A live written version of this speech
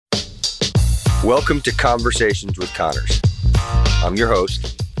Welcome to Conversations with Connors. I'm your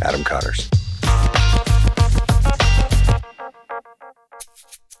host, Adam Connors.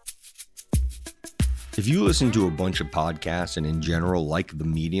 If you listen to a bunch of podcasts and in general like the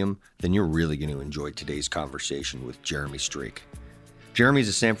medium, then you're really going to enjoy today's conversation with Jeremy Streak. Jeremy is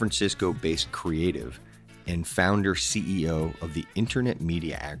a San Francisco-based creative and founder CEO of the internet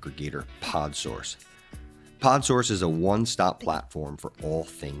media aggregator PodSource. PodSource is a one-stop platform for all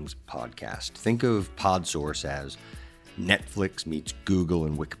things podcast. Think of PodSource as Netflix meets Google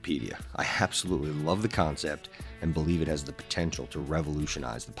and Wikipedia. I absolutely love the concept and believe it has the potential to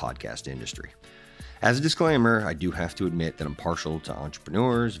revolutionize the podcast industry. As a disclaimer, I do have to admit that I'm partial to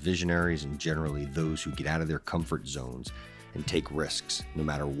entrepreneurs, visionaries, and generally those who get out of their comfort zones and take risks, no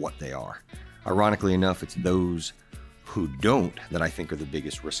matter what they are. Ironically enough, it's those who don't that I think are the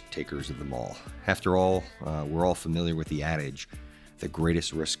biggest risk takers of them all. After all, we're all familiar with the adage, the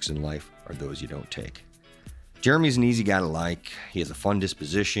greatest risks in life are those you don't take. Jeremy's an easy guy to like. He has a fun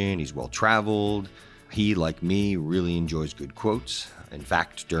disposition. He's well-traveled. He, like me, really enjoys good quotes. In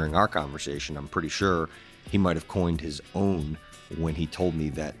fact, during our conversation, I'm pretty sure he might have coined his own when he told me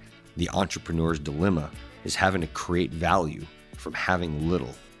that the entrepreneur's dilemma is having to create value from having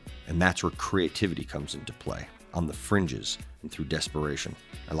little. And that's where creativity comes into play, on the fringes and through desperation.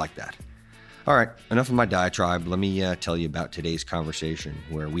 I like that. All right, enough of my diatribe. Let me tell you about today's conversation,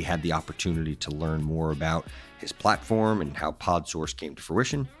 where we had the opportunity to learn more about his platform and how PodSource came to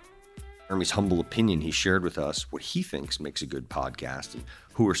fruition. Jeremy's humble opinion, he shared with us what he thinks makes a good podcast and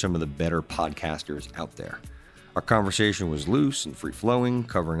who are some of the better podcasters out there. Our conversation was loose and free-flowing,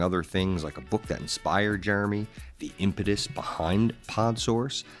 covering other things like a book that inspired Jeremy, the impetus behind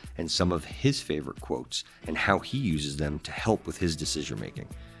PodSource, and some of his favorite quotes and how he uses them to help with his decision-making.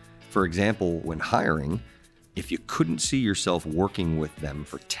 For example, when hiring, if you couldn't see yourself working with them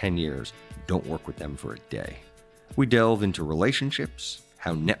for 10 years, don't work with them for a day. We delve into relationships,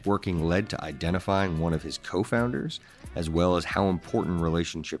 how networking led to identifying one of his co-founders, as well as how important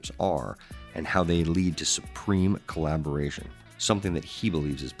relationships are and how they lead to supreme collaboration, something that he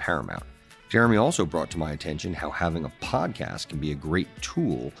believes is paramount. Jeremy also brought to my attention how having a podcast can be a great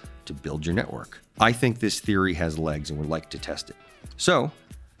tool to build your network. I think this theory has legs and would like to test it. So,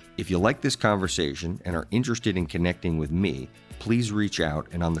 if you like this conversation and are interested in connecting with me, please reach out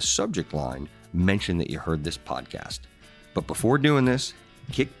and on the subject line, mention that you heard this podcast. But before doing this,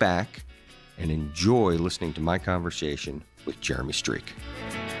 kick back and enjoy listening to my conversation with Jeremy Streak.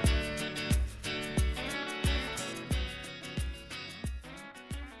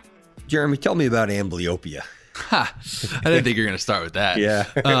 Jeremy, tell me about amblyopia. I didn't think you were going to start with that.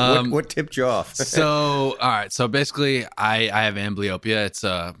 Yeah. What tipped you off? All right. So basically, I have amblyopia. It's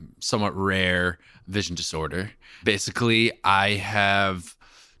a somewhat rare vision disorder. Basically, I have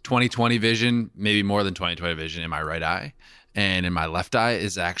 20/20 vision, maybe more than 20/20 vision in my right eye. And in my left eye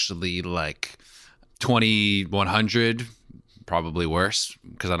is actually like 20/100, probably worse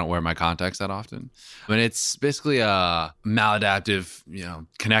because I don't wear my contacts that often. I mean, it's basically a maladaptive,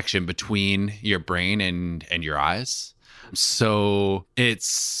 connection between your brain and your eyes. So it's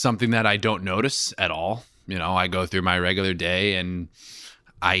something that I don't notice at all. I go through my regular day and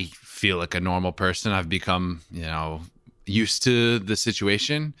I feel like a normal person. I've become, used to the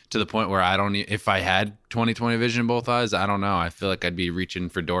situation to the point where if I had 20/20 vision in both eyes, I don't know. I feel like I'd be reaching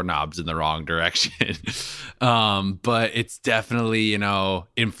for doorknobs in the wrong direction. But it's definitely,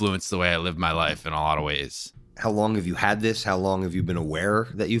 influenced the way I live my life in a lot of ways. How long have you had this? How long have you been aware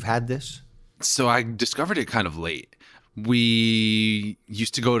that you've had this? So I discovered it kind of late. We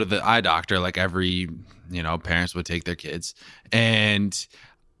used to go to the eye doctor like every, parents would take their kids. And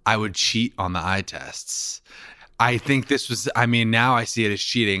I would cheat on the eye tests. I think now I see it as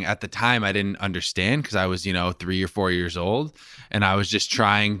cheating. At the time, I didn't understand because I was, 3 or 4 years old. And I was just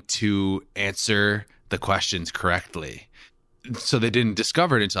trying to answer the questions correctly. So they didn't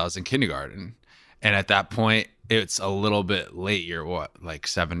discover it until I was in kindergarten. And at that point, it's a little bit late. You're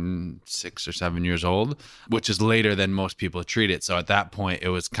 6 or 7 years old, which is later than most people treat it. So at that point, it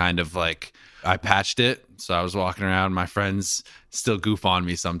was kind of like I patched it. So I was walking around. My friends still goof on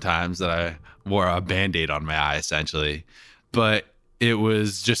me sometimes that I wore a Band-Aid on my eye, essentially. But it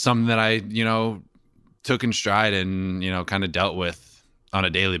was just something that I, took in stride and, kind of dealt with on a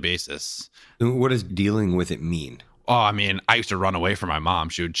daily basis. What does dealing with it mean? Oh, I mean, I used to run away from my mom.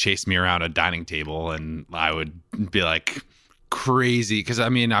 She would chase me around a dining table and I would be like crazy. Because, I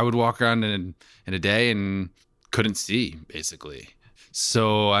would walk around in a day and couldn't see, basically.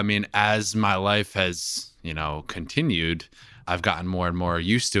 So, as my life has, continued, I've gotten more and more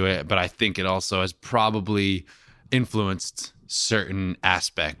used to it. But I think it also has probably influenced certain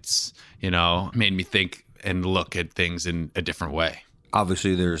aspects, made me think and look at things in a different way.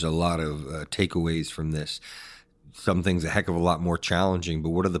 Obviously, there's a lot of takeaways from this. Some things a heck of a lot more challenging, but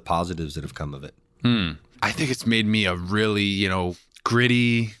what are the positives that have come of it? I think it's made me a really,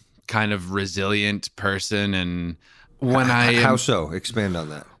 gritty, kind of resilient person. And when How so? Expand on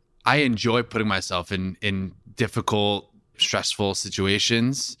that. I enjoy putting myself in difficult, stressful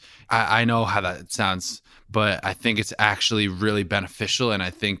situations. I know how that sounds, but I think it's actually really beneficial. And I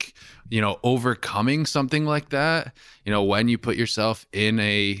think, overcoming something like that, when you put yourself in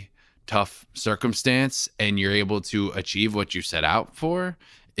a tough circumstance and you're able to achieve what you set out for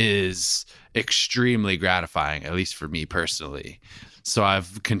is extremely gratifying, at least for me personally. So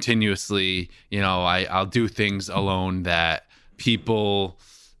I've continuously, I'll do things alone that people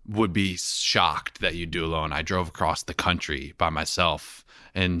would be shocked that you do alone. I drove across the country by myself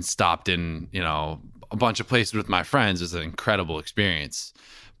and stopped in, a bunch of places with my friends. It was an incredible experience.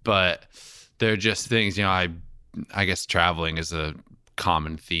 But they're just things, I guess traveling is a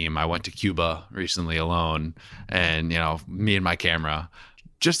common theme. I went to Cuba recently alone and, me and my camera,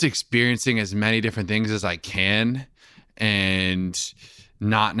 just experiencing as many different things as I can and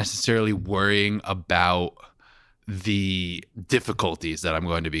not necessarily worrying about the difficulties that I'm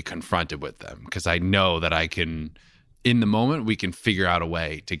going to be confronted with them, because I know that I can, in the moment, we can figure out a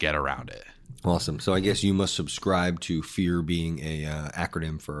way to get around it. Awesome. So I guess you must subscribe to FEAR being a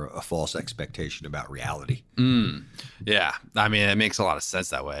acronym for a false expectation about reality. Yeah. I mean, it makes a lot of sense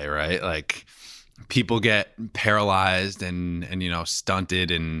that way, right? Like people get paralyzed and stunted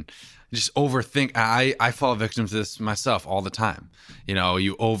and just overthink. I fall victim to this myself all the time. You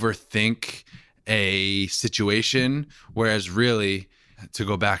overthink a situation, whereas really, to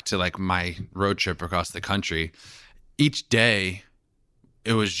go back to like my road trip across the country, each day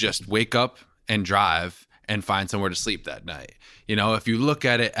it was just wake up and drive and find somewhere to sleep that night. If you look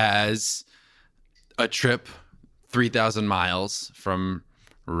at it as a trip 3,000 miles from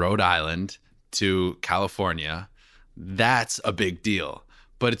Rhode Island to California, that's a big deal.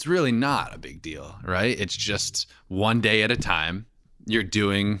 But it's really not a big deal, right? It's just one day at a time. You're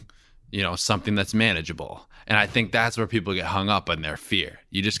doing, something that's manageable. And I think that's where people get hung up on their fear.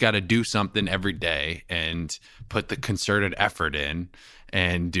 You just got to do something every day and put the concerted effort in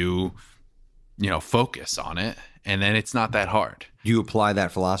and do, focus on it. And then it's not that hard. Do you apply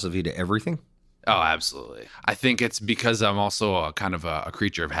that philosophy to everything? Oh, absolutely. I think it's because I'm also a kind of a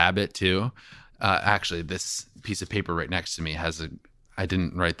creature of habit too. Actually, this piece of paper right next to me has I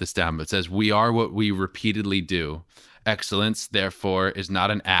didn't write this down, but it says, "We are what we repeatedly do. Excellence, therefore, is not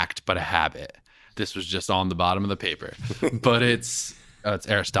an act, but a habit." This was just on the bottom of the paper, but it's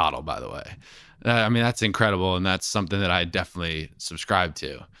Aristotle, by the way. I mean, that's incredible. And that's something that I definitely subscribe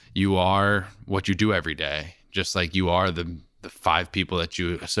to. You are what you do every day, just like you are the 5 people that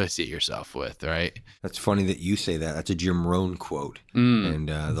you associate yourself with, right? That's funny that you say that. That's a Jim Rohn quote. And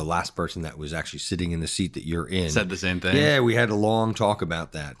the last person that was actually sitting in the seat that you're in said the same thing. Yeah, we had a long talk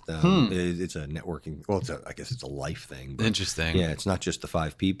about that. It's a networking. Well, I guess it's a life thing. But interesting. Yeah, it's not just the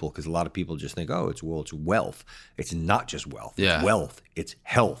 5 people, because a lot of people just think, it's wealth. It's not just wealth. Yeah. It's wealth. It's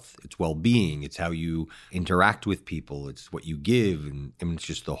health. It's well-being. It's how you interact with people. It's what you give, and it's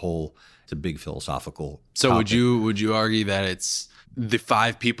just the whole. It's a big philosophical. So topic. would you argue that it's the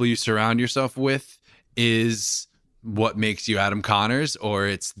 5 people you surround yourself with is what makes you Adam Connors, or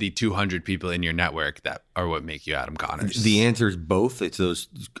it's the 200 people in your network that are what make you Adam Connors? The answer is both. It's those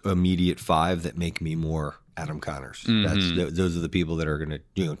immediate 5 that make me more Adam Connors. Those are the people that are going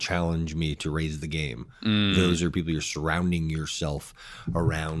to challenge me to raise the game. Those are people you're surrounding yourself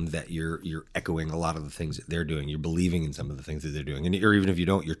around, that you're echoing a lot of the things that they're doing. You're believing in some of the things that they're doing, or even if you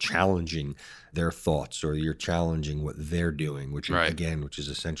don't, you're challenging their thoughts, or you're challenging what they're doing, which is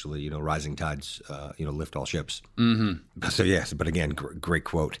essentially rising tides lift all ships. So yes, but again, great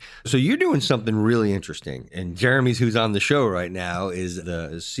quote. So you're doing something really interesting, and Jeremy's, who's on the show right now, is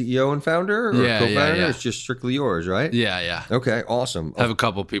the CEO and founder or co-founder. Yeah. It's just strictly yours, right? Yeah. Okay, awesome. I have a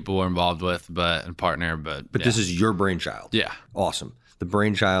couple people we're involved with, but a partner, but this is your brainchild. Yeah. Awesome. The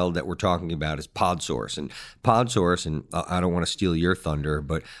brainchild that we're talking about is PodSource. And PodSource, and I don't want to steal your thunder,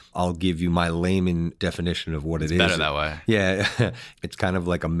 but I'll give you my layman definition of what it is. Better that way. Yeah. It's kind of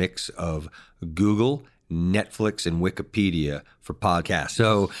like a mix of Google, Netflix, and Wikipedia for podcasts.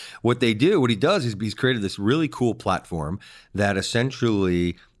 So what he does is he's created this really cool platform that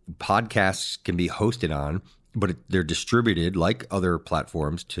essentially podcasts can be hosted on, but they're distributed like other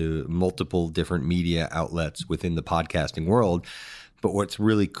platforms to multiple different media outlets within the podcasting world. But what's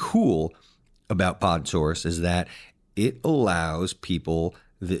really cool about PodSource is that it allows people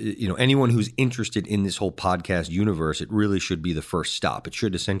anyone who's interested in this whole podcast universe, it really should be the first stop. It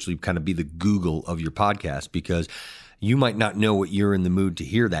should essentially kind of be the Google of your podcast, because you might not know what you're in the mood to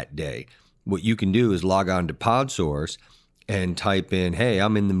hear that day. What you can do is log on to PodSource and type in, hey,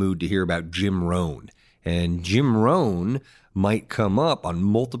 I'm in the mood to hear about Jim Rohn. And Jim Rohn might come up on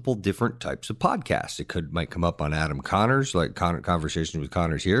multiple different types of podcasts. Might come up on Adam Connors, like Conversations with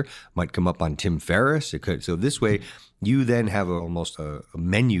Connors here. Might come up on Tim Ferriss. It could. So this way, you then have almost a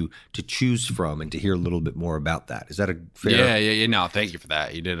menu to choose from and to hear a little bit more about that. Is that a fair? Yeah. No, thank you for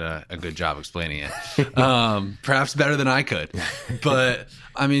that. You did a good job explaining it. Perhaps better than I could. But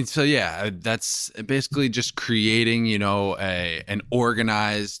I mean, so yeah, that's basically just creating, we're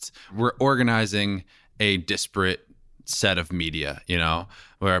organizing a disparate set of media,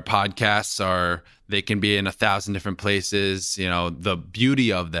 where podcasts they can be in 1,000 different places. The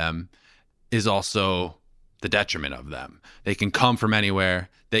beauty of them is also the detriment of them. They can come from anywhere.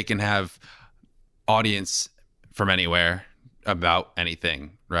 They can have audience from anywhere about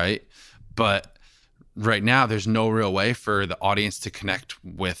anything, right? But right now, there's no real way for the audience to connect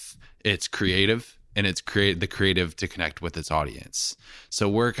with its creative and the creative to connect with its audience. So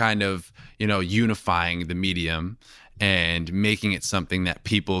we're kind of, unifying the medium and making it something that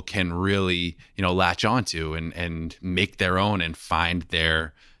people can really, latch onto and make their own and find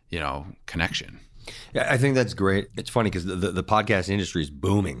their, connection. Yeah, I think that's great. It's funny because the podcast industry is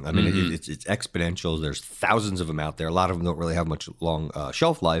booming. I mean, it's exponential. There's thousands of them out there. A lot of them don't really have much long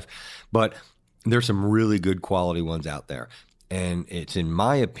shelf life, but there's some really good quality ones out there. And it's in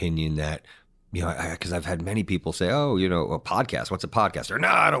my opinion that, because I've had many people say, oh, a podcast, what's a podcast? Or no,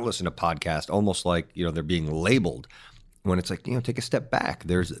 I don't listen to podcasts, almost like, they're being labeled. When it's like, take a step back.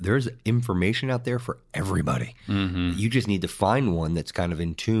 There's information out there for everybody. Mm-hmm. You just need to find one that's kind of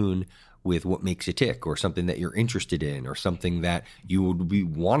in tune with what makes you tick, or something that you're interested in, or something that you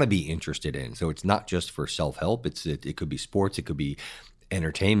would want to be interested in. So it's not just for self-help. It could be sports. It could be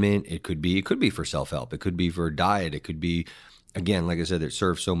entertainment. It could be for self-help. It could be for diet. It could be, again, like I said, it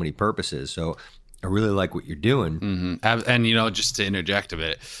serves so many purposes. So I really like what you're doing. Mm-hmm. And, just to interject a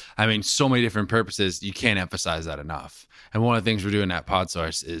bit, I mean, so many different purposes, you can't emphasize that enough. And one of the things we're doing at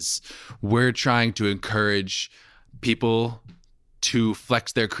PodSource is we're trying to encourage people to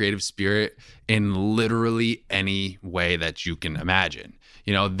flex their creative spirit in literally any way that you can imagine.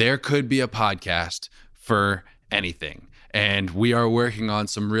 There could be a podcast for anything. And we are working on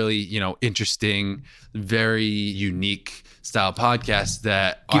some really, interesting, very unique style podcasts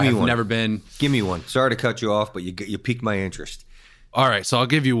that have never been. Give me one. Sorry to cut you off, but you piqued my interest. All right. So I'll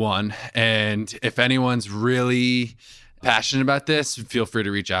give you one. And if anyone's really passionate about this, feel free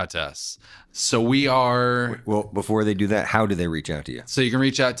to reach out to us. So we are... Well, before they do that, how do they reach out to you? So you can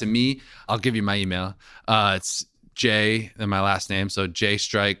reach out to me. I'll give you my email. It's J and my last name. So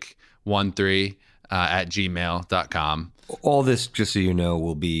jstrike13 at gmail.com. All this, just so you know,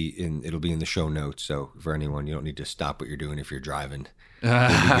 it'll be in the show notes. So for anyone, you don't need to stop what you're doing if you're driving.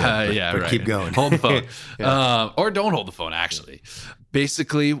 But keep going. Hold the phone. Or don't hold the phone, actually.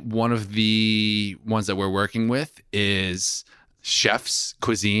 Basically, one of the ones that we're working with is chefs,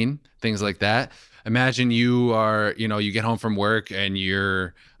 cuisine, things like that. Imagine you are, you get home from work and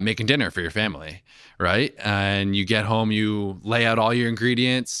you're making dinner for your family, right? And you get home, you lay out all your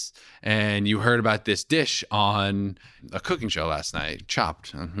ingredients, and you heard about this dish on a cooking show last night,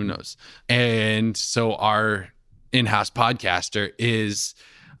 Chopped, who knows? And so our in-house podcaster is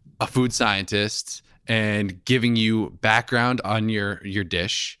a food scientist and giving you background on your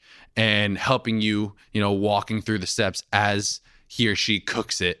dish and helping you, walking through the steps as he or she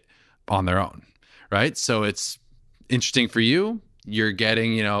cooks it on their own, right? So it's interesting for you. You're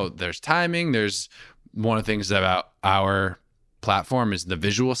getting, there's timing. There's one of the things about our platform is the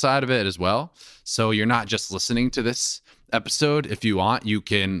visual side of it as well. So you're not just listening to this episode. If you want, you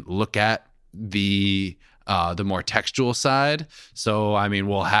can look at the more textual side. So, I mean,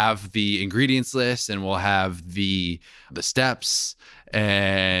 we'll have the ingredients list and we'll have the steps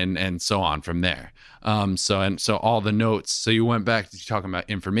and so on from there. So all the notes. So you went back to talking about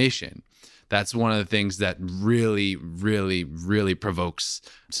information. That's one of the things that really, really, really provokes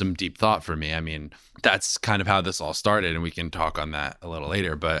some deep thought for me. I mean, that's kind of how this all started, and we can talk on that a little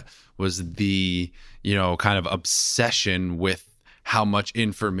later, but was the, kind of obsession with how much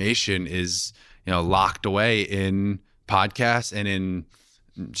information is, locked away in podcasts and in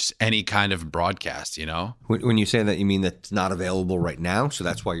just any kind of broadcast, When you say that, you mean that's not available right now? So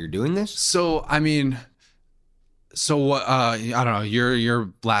that's why you're doing this? So, I mean... So what? I don't know.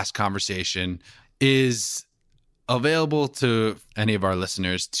 Your last conversation is available to any of our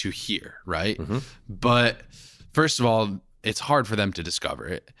listeners to hear, right? Mm-hmm. But first of all, it's hard for them to discover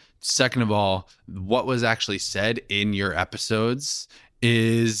it. Second of all, what was actually said in your episodes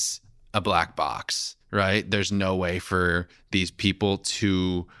is a black box, right? There's no way for these people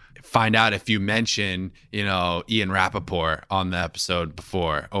to find out if you mention, Ian Rappaport on the episode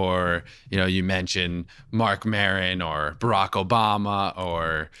before, or, you mention Mark Maron or Barack Obama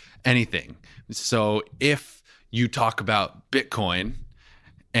or anything. So if you talk about Bitcoin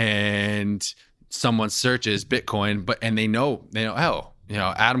and someone searches Bitcoin, and they know,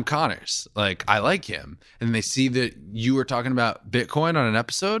 Adam Connors, like, I like him, and they see that you were talking about Bitcoin on an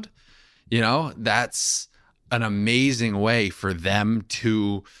episode, that's an amazing way for them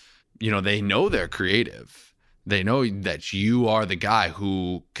to, they know they're creative. They know that you are the guy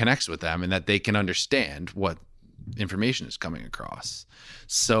who connects with them and that they can understand what information is coming across.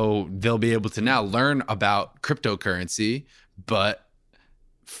 So they'll be able to now learn about cryptocurrency, but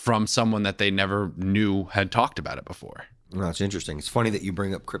from someone that they never knew had talked about it before. No, it's interesting. It's funny that you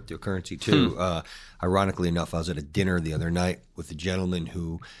bring up cryptocurrency too. Ironically enough, I was at a dinner the other night with a gentleman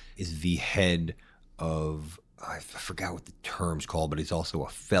who is the head of, I forgot what the term's called, but he's also a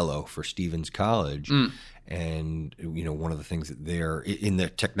fellow for Stevens College. And, one of the things that they're in the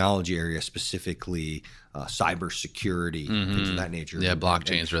technology area, specifically cybersecurity, things of that nature. Yeah,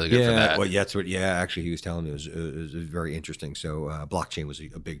 blockchain is really good for that. Well, actually, he was telling me it was very interesting. So blockchain was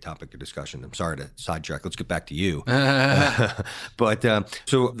a big topic of discussion. I'm sorry to sidetrack. Let's get back to you. But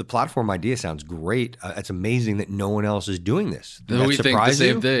so the platform idea sounds great. It's amazing that no one else is doing this. Did we that think the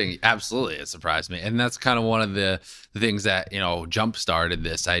same you? thing. Absolutely. It surprised me. And that's kind of one of the things that, jump-started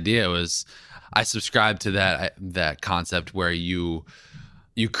this idea was I subscribe to that concept where you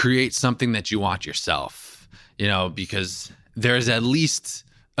create something that you want yourself, because there's at least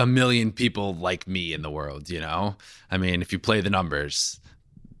 1 million people like me in the world, I mean, if you play the numbers,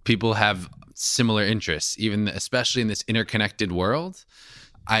 people have similar interests, especially in this interconnected world.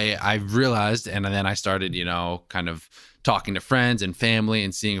 I realized, and then I started, kind of talking to friends and family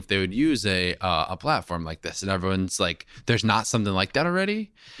and seeing if they would use a platform like this. And everyone's like, there's not something like that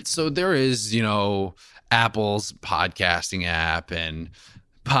already. So there is, Apple's podcasting app and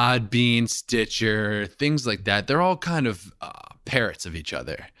Podbean, Stitcher, things like that. They're all kind of parrots of each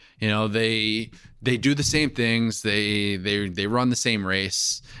other. They do the same things. They run the same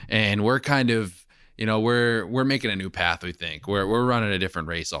race, and we're kind of, we're making a new path. We think we're running a different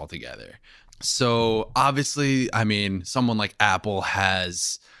race altogether. So obviously, I mean, someone like Apple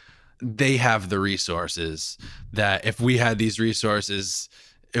they have the resources that if we had these resources,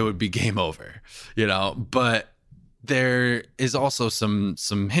 it would be game over, but there is also some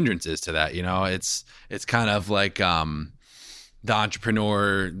hindrances to that. It's kind of like the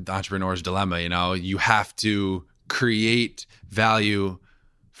entrepreneur's dilemma. You have to create value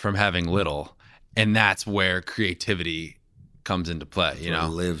from having little, and that's where creativity comes into play.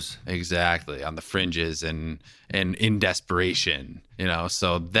 Lives exactly on the fringes and in desperation.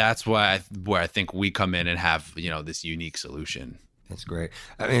 So that's where I think we come in and have this unique solution. That's great.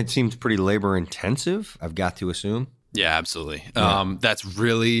 I mean, it seems pretty labor intensive, I've got to assume. Yeah, absolutely. Yeah. That's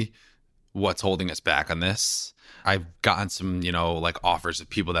really what's holding us back on this. I've gotten some, offers of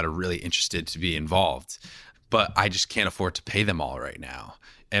people that are really interested to be involved, but I just can't afford to pay them all right now.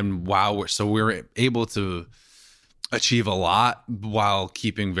 And we're able to achieve a lot while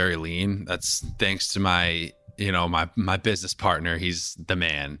keeping very lean. That's thanks to my business partner. He's the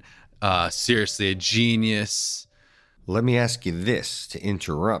man. Seriously, a genius. Let me ask you this to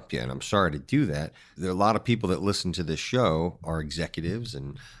interrupt you, and I'm sorry to do that. There are a lot of people that listen to this show are executives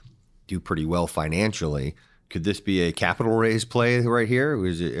and do pretty well financially. Could this be a capital raise play right here? Are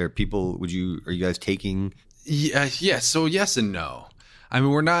you guys taking? Yeah. So yes and no. I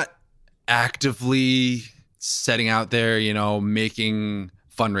mean, we're not actively setting out there, making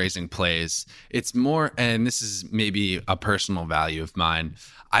fundraising plays. It's more, and this is maybe a personal value of mine,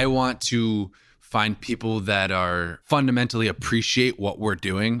 I want to find people that are fundamentally appreciate what we're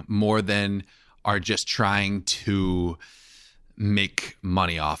doing more than are just trying to make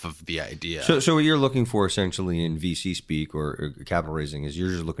money off of the idea. So what you're looking for essentially in VC speak or capital raising is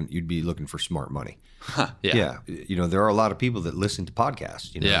you'd be looking for smart money. Yeah. There are a lot of people that listen to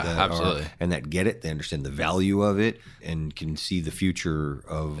podcasts, absolutely. And that get it. They understand the value of it and can see the future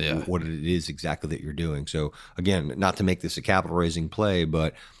of what it is exactly that you're doing. So again, not to make this a capital raising play,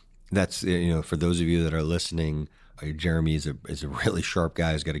 but that's, for those of you that are listening, Jeremy is a really sharp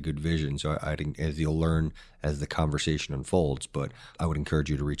guy. He's got a good vision. So I think as you'll learn as the conversation unfolds, but I would encourage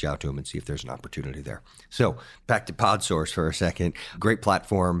you to reach out to him and see if there's an opportunity there. So back to PodSource for a second. Great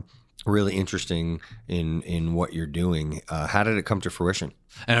platform. really interesting in what you're doing. How did it come to fruition?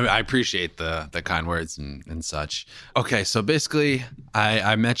 And I appreciate the kind words and such. Okay, so basically,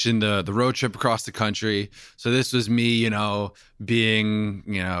 I mentioned the road trip across the country. So this was me, being,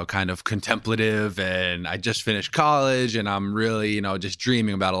 kind of contemplative, and I just finished college, and I'm really, just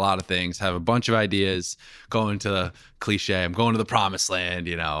dreaming about a lot of things. Have a bunch of ideas, going to the cliche. I'm going to the promised land,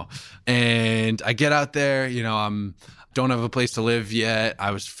 and I get out there, don't have a place to live yet.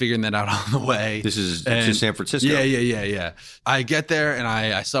 I was figuring that out on the way. This is to San Francisco. Yeah. I get there and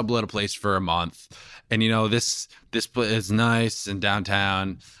I sublet a place for a month. And this place is nice and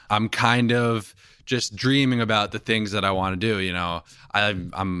downtown. I'm kind of just dreaming about the things that I want to do. I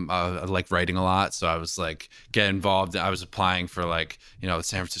like writing a lot, so I was like get involved. I was applying for the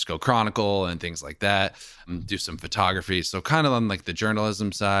San Francisco Chronicle and things like that. Do some photography, so kind of on like the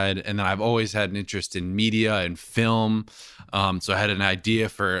journalism side. And then I've always had an interest in media and film, so I had an idea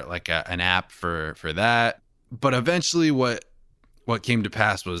for like an app for that. But eventually, what came to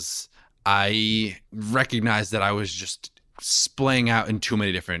pass was I recognized that I was just splaying out in too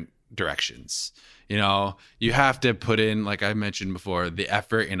many different directions. You have to put in, like I mentioned before, the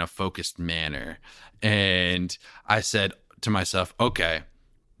effort in a focused manner. And I said to myself, okay,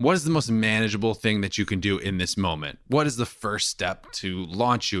 what is the most manageable thing that you can do in this moment? What is the first step to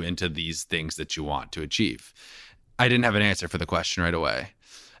launch you into these things that you want to achieve? I didn't have an answer for the question right away.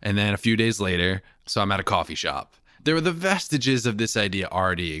 And then a few days later, so I'm at a coffee shop. There were the vestiges of this idea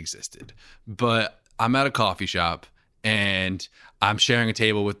already existed, but I'm at a coffee shop and I'm sharing a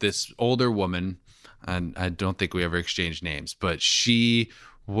table with this older woman. And I don't think we ever exchanged names, but she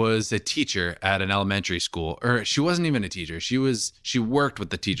was a teacher at an elementary school, or she wasn't even a teacher. She worked with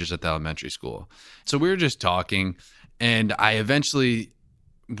the teachers at the elementary school. So we were just talking, and I eventually,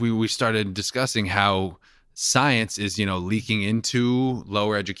 we started discussing how science is, leaking into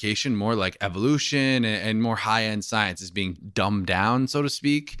lower education, more like evolution and more high-end science is being dumbed down, so to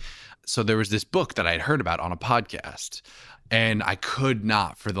speak. So there was this book that I'd heard about on a podcast, and I could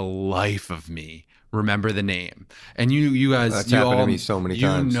not for the life of me remember the name. And you guys, that's happened to me so many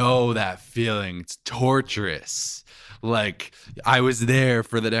times. That feeling. It's torturous. Like I was there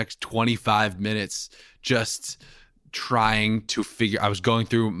for the next 25 minutes just trying to I was going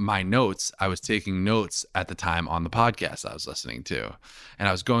through my notes. I was taking notes at the time on the podcast I was listening to. And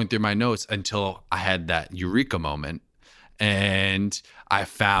I was going through my notes until I had that eureka moment. And I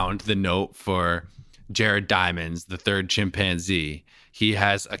found the note for Jared Diamond's The Third Chimpanzee. He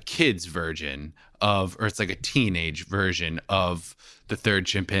has a kid's version or it's like a teenage version of The Third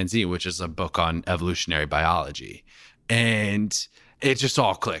Chimpanzee, which is a book on evolutionary biology. And it just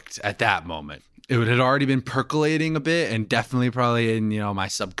all clicked at that moment. It had already been percolating a bit and definitely probably in, my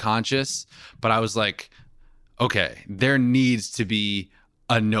subconscious. But I was like, okay, there needs to be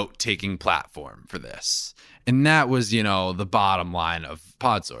a note-taking platform for this. And that was, the bottom line of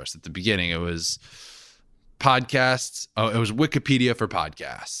PodSource. At the beginning, it was podcasts. Oh, it was Wikipedia for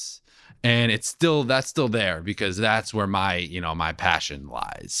podcasts. And that's still there because that's where my passion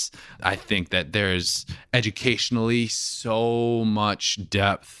lies. I think that there's educationally so much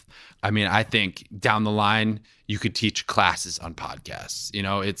depth. I mean, I think down the line, you could teach classes on podcasts.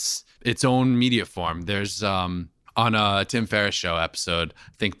 It's its own media form. There's on a Tim Ferriss show episode,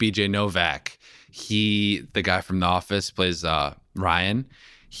 I think BJ Novak, the guy from The Office, plays Ryan.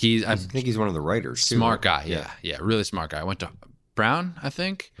 I think he's one of the writers too. Smart guy. Yeah. Really smart guy. I went to Brown, I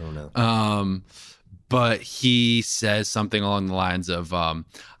think. I don't know. But he says something along the lines of,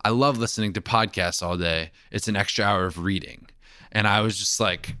 I love listening to podcasts all day. It's an extra hour of reading. And I was just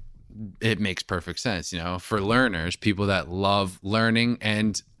like, it makes perfect sense, for learners, people that love learning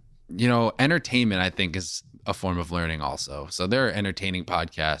and, entertainment, I think is a form of learning also. So there are entertaining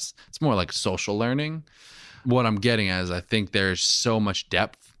podcasts. It's more like social learning. What I'm getting at is I think there's so much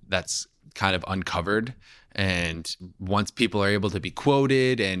depth that's kind of uncovered. And once people are able to be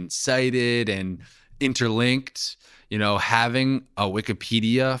quoted and cited and interlinked, having a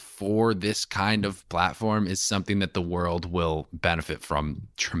Wikipedia for this kind of platform is something that the world will benefit from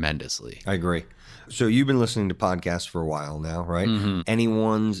tremendously. I agree. So you've been listening to podcasts for a while now, right? Mm-hmm.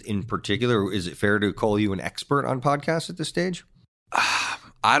 Anyone's in particular? Is it fair to call you an expert on podcasts at this stage?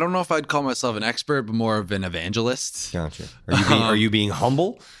 I don't know if I'd call myself an expert, but more of an evangelist. Gotcha. Are you being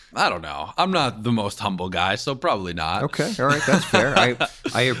humble? I don't know. I'm not the most humble guy, so probably not. Okay. All right. That's fair.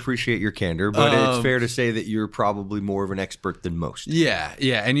 I appreciate your candor, but it's fair to say that you're probably more of an expert than most. Yeah.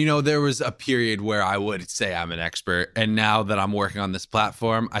 And, there was a period where I would say I'm an expert. And now that I'm working on this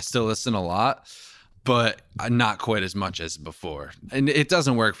platform, I still listen a lot, but not quite as much as before. And it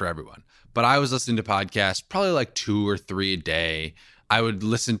doesn't work for everyone. But I was listening to podcasts probably like 2 or 3 a day. I would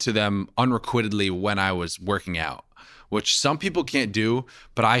listen to them unrequittedly when I was working out, which some people can't do,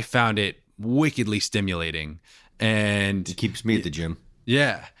 but I found it wickedly stimulating. And It keeps me at the gym.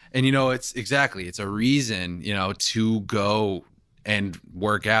 yeah. And, it's a reason, to go and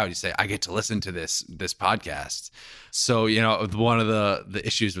work out. You say, I get to listen to this podcast. So, one of the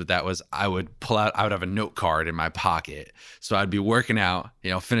issues with that was I would have a note card in my pocket. So I'd be working out,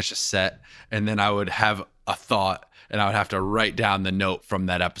 finish a set, and then I would have a thought and I would have to write down the note from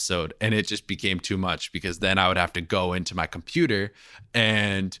that episode. And it just became too much because then I would have to go into my computer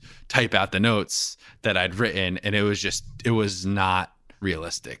and type out the notes that I'd written. And it was not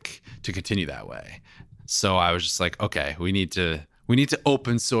realistic to continue that way. So I was just like, okay, we need to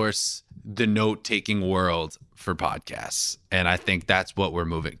open source the note-taking world for podcasts. And I think that's what we're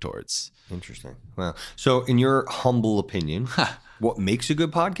moving towards. Interesting. Wow. So in your humble opinion, what makes a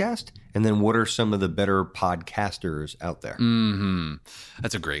good podcast? And then what are some of the better podcasters out there?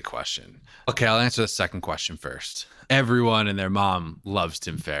 That's a great question. Okay, I'll answer the second question first. Everyone and their mom loves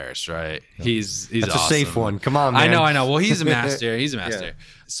Tim Ferriss, right? He's That's awesome. a safe one. Come on, man. I know. Well, he's a master. He's a master. Yeah.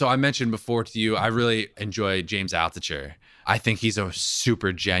 So I mentioned before to you, I really enjoy James Altucher. I think he's a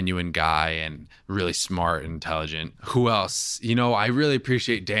super genuine guy and really smart and intelligent. Who else? I really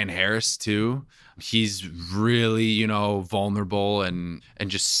appreciate Dan Harris too. He's really, vulnerable and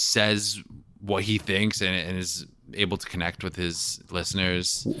just says what he thinks and is able to connect with his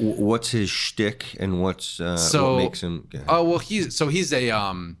listeners. What's his shtick and what makes him? Oh, well, he's a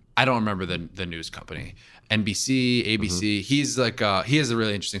I don't remember the news company, NBC, ABC. He's like he has a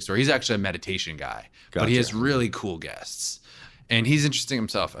really interesting story. He's actually a meditation guy, but he has really cool guests, and he's interesting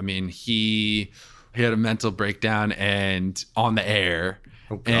himself. I mean, he had a mental breakdown and on the air.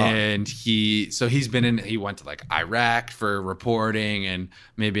 Oh, and he went to like Iraq for reporting, and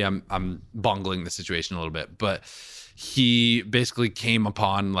maybe I'm bungling the situation a little bit, but he basically came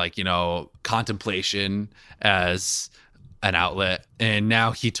upon contemplation as an outlet, and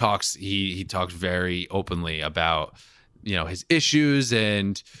now he talks very openly about his issues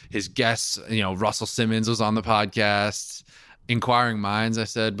and his guests. Russell Simmons was on the podcast. Inquiring Minds, I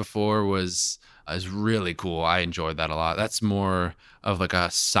said before, is really cool. I enjoyed that a lot. That's more of like a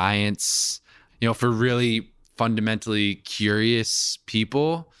science, for really fundamentally curious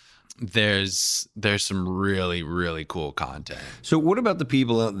people. There's some really, really cool content. So what about the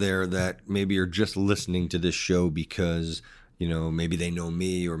people out there that maybe are just listening to this show because, maybe they know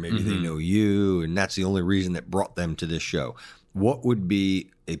me or maybe they know you, and that's the only reason that brought them to this show? What would be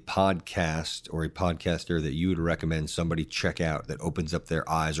a podcast or a podcaster that you would recommend somebody check out that opens up their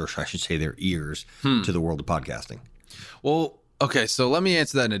eyes, or I should say their ears, to the world of podcasting? Well, okay, so let me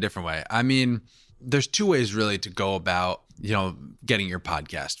answer that in a different way. I mean, there's two ways really to go about, getting your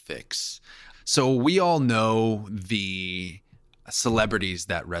podcast fix. So we all know the celebrities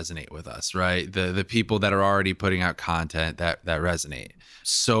that resonate with us, right? The people that are already putting out content that resonate.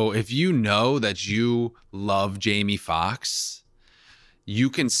 So if you know that you love Jamie Foxx,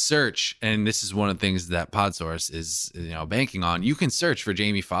 you can search, and this is one of the things that PodSource is banking on. You can search for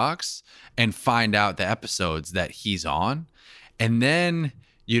Jamie Foxx and find out the episodes that he's on, and then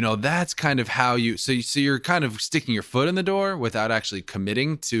that's kind of how so you're kind of sticking your foot in the door without actually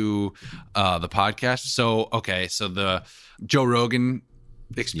committing to the podcast. So the Joe Rogan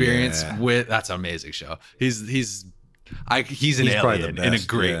Experience that's an amazing show. He's an alien in a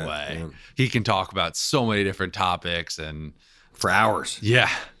great way. Yeah. He can talk about so many different topics and for hours. Yeah,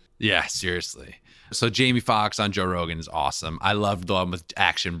 seriously. So Jamie Foxx on Joe Rogan is awesome. I love the one with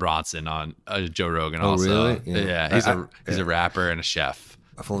Action Bronson on Joe Rogan. Oh, also. Really? Yeah. He's a rapper and a chef.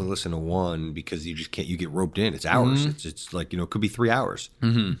 I've only listened to one because you just can't. You get roped in. It's hours. It's like it could be 3 hours.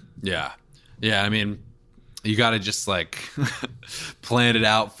 Yeah. I mean, you got to just like plan it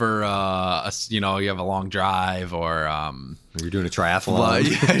out for you have a long drive or you're doing a triathlon.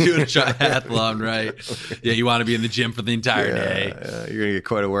 Doing a triathlon, right? Yeah, you want to be in the gym for the entire day. You're gonna get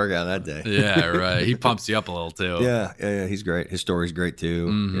quite a workout that day. Yeah, right. He pumps you up a little too. Yeah. He's great. His story's great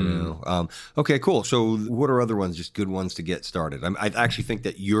too. Okay, cool. So, what are other ones? Just good ones to get started. I actually think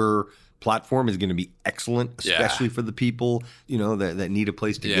that your platform is going to be excellent, especially for the people that need a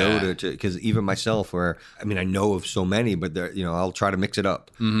place to go to. Because even myself, I know of so many, but I'll try to mix it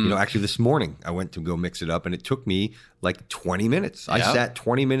up. Actually, this morning I went to go mix it up, and it took me like 20 minutes. I sat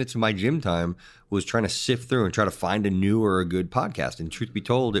 20 minutes of my gym time was trying to sift through and try to find a new or a good podcast. And truth be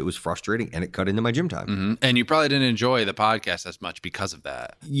told, it was frustrating and it cut into my gym time. Mm-hmm. And you probably didn't enjoy the podcast as much because of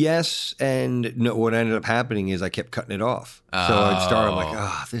that. Yes, and no, what ended up happening is I kept cutting it off. So I'd start, I'm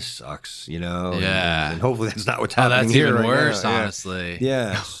like, this sucks, Yeah. And hopefully that's not what's happening that's here even right worse, now. honestly.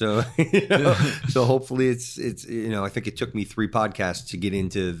 Yeah. So, so hopefully it's I think it took me 3 podcasts to get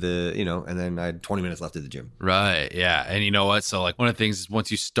into the, and then I had 20 minutes left at the gym. Right. Yeah. And you know what? So like one of the things is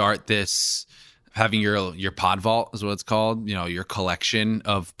once you start this, having your pod vault is what it's called, your collection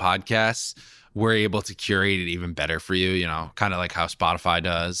of podcasts, we're able to curate it even better for you, kind of like how Spotify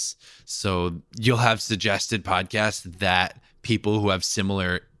does. So you'll have suggested podcasts that people who have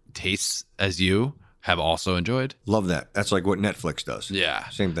similar tastes as you have also enjoyed. Love that. That's like what Netflix does. Yeah.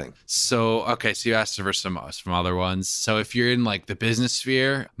 Same thing. So, okay. So you asked for some other ones. So if you're in like the business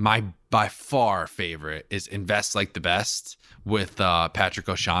sphere, my by far favorite is Invest Like the Best with Patrick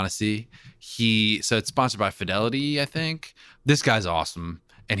O'Shaughnessy. So it's sponsored by Fidelity, I think. This guy's awesome.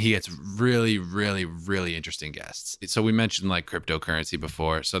 And he gets really, really, really interesting guests. So we mentioned like cryptocurrency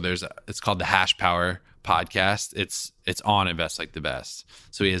before. So it's called the Hash Power podcast. It's on Invest Like the Best.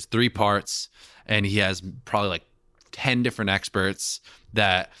 So he has 3 parts and he has probably like 10 different experts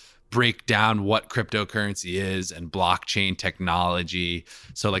that break down what cryptocurrency is and blockchain technology.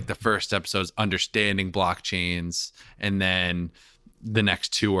 So like the first episode is understanding blockchains, and then the next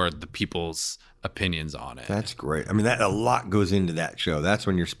 2 are the people's opinions on it. That's great. I mean, a lot goes into that show. That's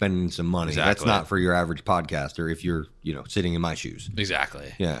when you're spending some money. Exactly. That's not for your average podcaster if you're, sitting in my shoes.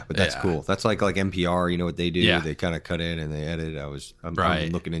 Exactly. Yeah, but that's cool. That's like NPR, you know what they do? Yeah. They kind of cut in and they edit. I'm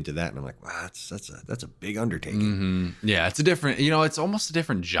looking into that and I'm like, wow, that's a big undertaking. Mm-hmm. Yeah, it's a different, it's almost a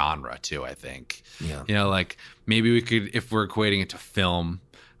different genre too, I think. Yeah. Like maybe we could, if we're equating it to film,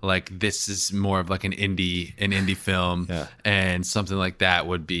 like this is more of like an indie film, Yeah. And something like that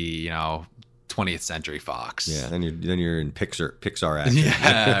would be, 20th Century Fox. Yeah, then you're in Pixar action.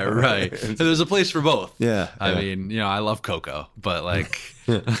 Yeah, right. So there's a place for both. Yeah. I mean, I love Coco, but like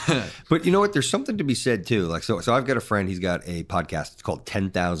But you know what? There's something to be said too. Like so I've got a friend, he's got a podcast. It's called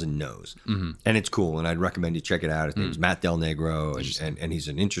 10,000 No's. Mm-hmm. And it's cool, and I'd recommend you check it out. His name's Matt Del Negro, and he's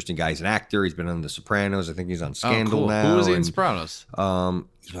an interesting guy. He's an actor. He's been on The Sopranos. I think he's on Scandal cool. now. Who was he in Sopranos?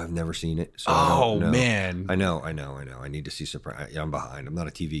 I've never seen it. So I don't know. Man. I know. I need to see Sopranos. Yeah, I'm behind. I'm not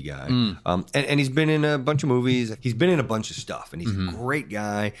a TV guy. And he's been in a bunch of movies. He's been in a bunch of stuff, and he's a great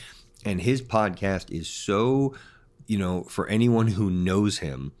guy. And his podcast is so, for anyone who knows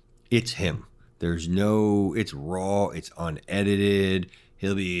him, it's him. It's raw, it's unedited.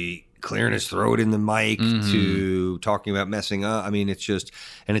 He'll be clearing his throat in the mic to talking about messing up. I mean, it's just,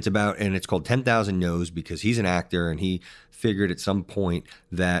 and it's called 10,000 No's because he's an actor and he figured at some point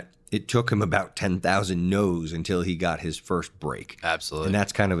that it took him about 10,000 no's until he got his first break. Absolutely. And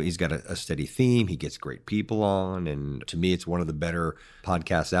that's kind of, he's got a steady theme. He gets great people on. And to me, it's one of the better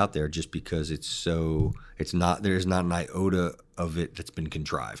podcasts out there just because there's not an iota of it that's been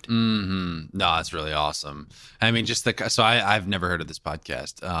contrived. Mm-hmm. No, that's really awesome. I mean, I've never heard of this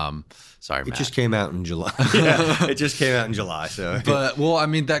podcast. Sorry, Matt. It just came out in July. Yeah, it just came out in July. So, but I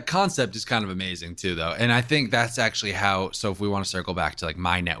mean, that concept is kind of amazing too, though. And I think that's actually so if we want to circle back to like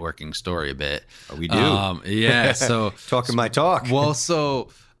my networking story a bit. We do. Yeah. So talking my talk. Well, so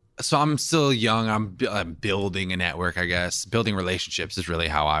I'm still young. I'm building a network, I guess. Building relationships is really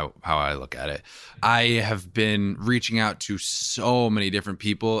how I look at it. I have been reaching out to so many different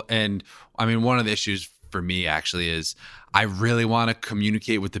people. And I mean, one of the issues for me actually is I really want to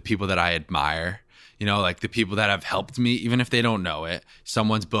communicate with the people that I admire. Like the people that have helped me, even if they don't know it,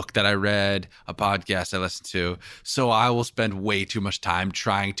 someone's book that I read, a podcast I listened to. So I will spend way too much time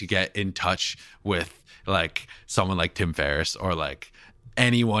trying to get in touch with like someone like Tim Ferriss or like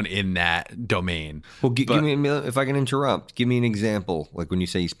anyone in that domain. Well, give me, if I can interrupt, give me an example. Like when you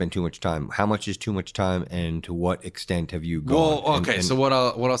say you spend too much time, how much is too much time, and to what extent have you gone? Well, okay. So what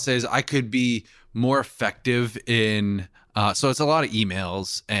I'll say is I could be more effective in. So it's a lot of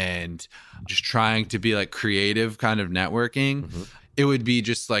emails and just trying to be like creative kind of networking. Mm-hmm. It would be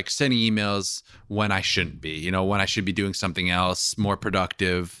just like sending emails when I shouldn't be, when I should be doing something else more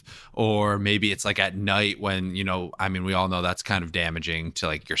productive, or maybe it's like at night when, I mean, we all know that's kind of damaging to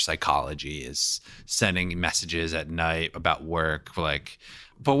like your psychology is sending messages at night about work,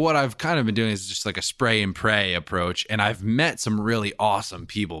 but what I've kind of been doing is just like a spray and pray approach. And I've met some really awesome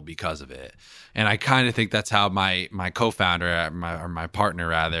people because of it. And I kind of think that's how my co-founder, or my partner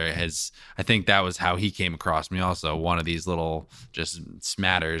rather, I think that was how he came across me also, one of these little just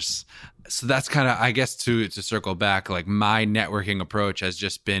smatters. So that's kind of, I guess, to circle back, like my networking approach has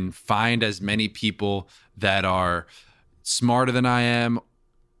just been find as many people that are smarter than I am,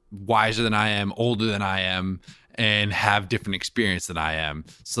 wiser than I am, older than I am, and have different experience than I am,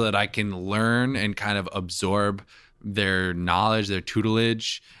 so that I can learn and kind of absorb their knowledge, their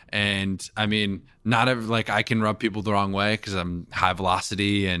tutelage. And I mean, not like I can rub people the wrong way because I'm high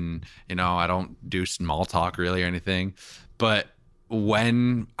velocity and, you know, I don't do small talk really or anything. But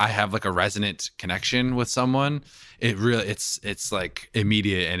when I have like a resonant connection with someone, it's like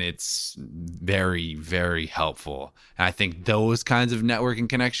immediate and it's very, very helpful. And I think those kinds of networking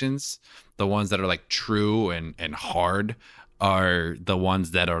connections, the ones that are like true and hard, are the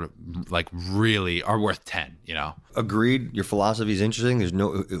ones that are like really are worth 10, you know? Agreed. Your philosophy is interesting. There's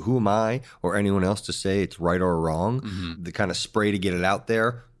no, who am I or anyone else to say it's right or wrong? The kind of spray to get it out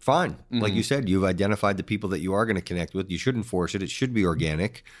there, fine. Like you said, you've identified the people that you are going to connect with. You shouldn't force it. It should be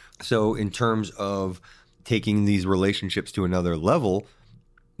organic. So in terms of taking these relationships to another level,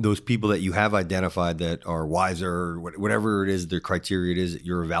 those people that you have identified that are wiser, whatever it is, the criteria it is that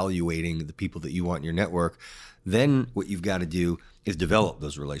you're evaluating, the people that you want in your network, then what you've got to do is develop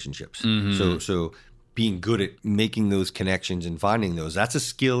those relationships. So being good at making those connections and finding those, that's a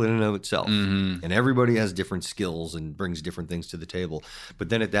skill in and of itself. And everybody has different skills and brings different things to the table. But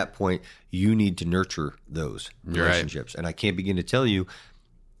then at that point, you need to nurture those relationships. Right. And I can't begin to tell you,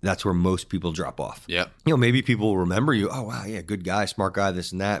 that's where most people drop off. Yeah. You know, maybe people will remember you. Oh, wow, yeah, good guy, smart guy,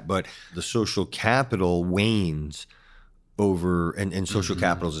 this and that. But the social capital wanes over, and social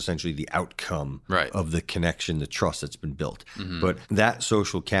capital is essentially the outcome of the connection, the trust that's been built. But that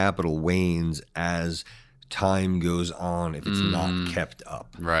social capital wanes as time goes on if it's not kept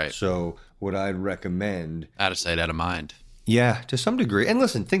up. Right. So what I'd recommend, out of sight, out of mind. Yeah, to some degree. And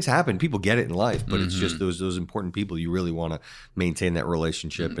listen, things happen. People get it in life, but it's just those important people you really want to maintain that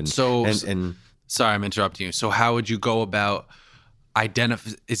relationship. And and sorry, I'm interrupting you. So how would you go about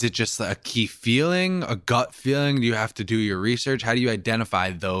identify? Is it just a key feeling, a gut feeling? Do you have to do your research? How do you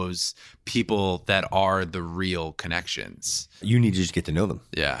identify those people that are the real connections? You need to just get to know them.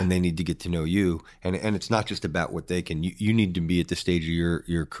 Yeah. And they need to get to know you. And it's not just about what they can. You need to be at the stage of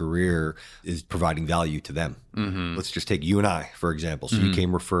your career is providing value to them. Let's just take you and I, for example. So you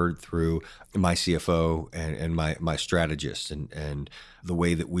came referred through my CFO and my strategist. And the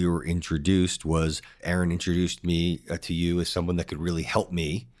way that we were introduced was Aaron introduced me to you as someone that could really help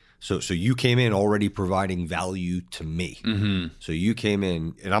me. So you came in already providing value to me. So you came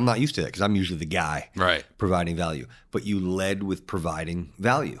in, and I'm not used to that because I'm usually the guy providing value. But you led with providing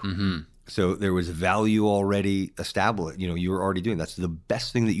value. So there was value already established. You know, you were already doing. That's the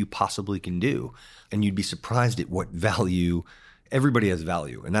best thing that you possibly can do. And you'd be surprised at what value. Everybody has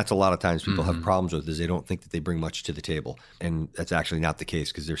value, and that's a lot of times people have problems with is they don't think that they bring much to the table, and that's actually not the case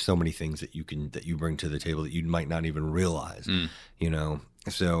because there's so many things that you bring to the table that you might not even realize, you know.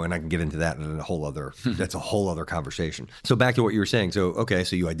 So, and I can get into that in a whole other that's a whole other conversation. So back to what you were saying. So okay,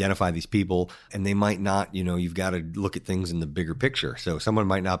 so you identify these people, and they might not, you know, you've got to look at things in the bigger picture. So someone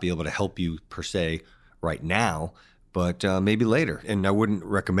might not be able to help you per se right now, but maybe later. And I wouldn't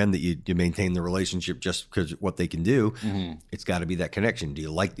recommend that you maintain the relationship just because what they can do. It's got to be that connection. Do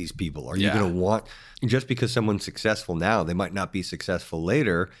you like these people? Are you going to want, just because someone's successful now, they might not be successful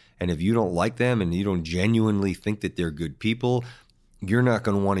later. And if you don't like them and you don't genuinely think that they're good people, you're not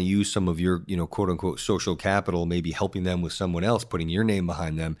going to want to use some of your, you know, quote unquote social capital, maybe helping them with someone else, putting your name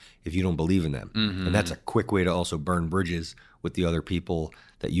behind them if you don't believe in them. And that's a quick way to also burn bridges with the other people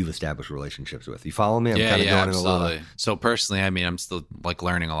that you've established relationships with. You follow me? I'm kind of going absolutely. So personally, I mean, I'm still like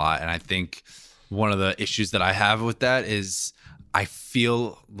learning a lot. And I think one of the issues that I have with that is I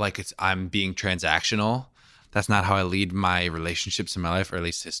feel like I'm being transactional. That's not how I lead my relationships in my life, or at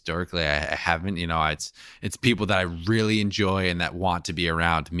least historically I haven't. You know, it's people that I really enjoy and that want to be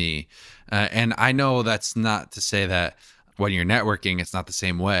around me. And I know that's not to say that when you're networking, it's not the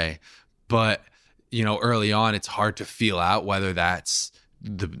same way. But, you know, early on, it's hard to feel out whether that's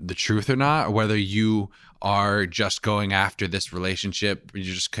the truth or not, or whether you are just going after this relationship,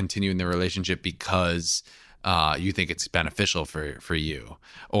 you're just continuing the relationship because you think it's beneficial for you,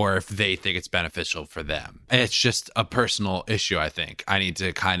 or if they think it's beneficial for them. It's just a personal issue. I think I need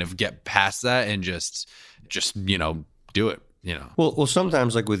to kind of get past that and just you know, do it, you know. Well,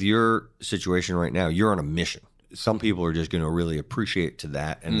 sometimes like with your situation right now, you're on a mission. Some people are just going to really appreciate to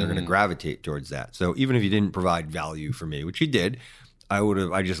that, and they're going to gravitate towards that. So even if you didn't provide value for me, which you did,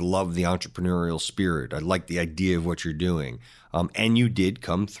 I just love the entrepreneurial spirit. I like the idea of what you're doing. And you did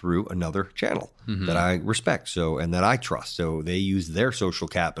come through another channel that I respect, and that I trust. So they use their social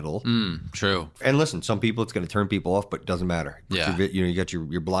capital. True. And listen, some people, it's going to turn people off, but it doesn't matter. Yeah. You got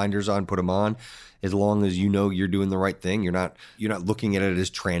your blinders on, put them on. As long as you know you're doing the right thing, you're not looking at it as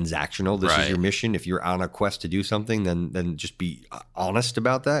transactional. This is your mission. If you're on a quest to do something, then just be honest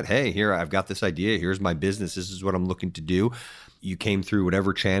about that. Hey, here, I've got this idea. Here's my business. This is what I'm looking to do. You came through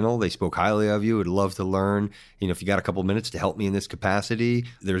whatever channel, they spoke highly of you, would love to learn. If you got a couple minutes to help me in this capacity,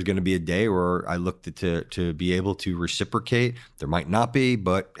 there's going to be a day where I look to be able to reciprocate. There might not be,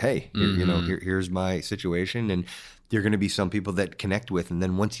 but hey, here's my situation. And there are going to be some people that connect with. And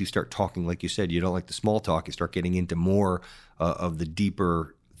then once you start talking, like you said, you don't like the small talk, you start getting into more of the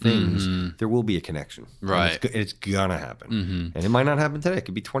deeper things, there will be a connection. Right. It's gonna happen. And it might not happen today. It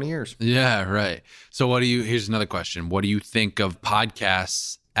could be 20 years. Yeah, right. So here's another question. What do you think of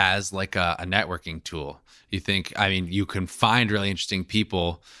podcasts as like a networking tool? You think, you can find really interesting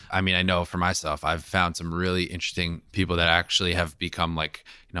people. I know for myself, I've found some really interesting people that actually have become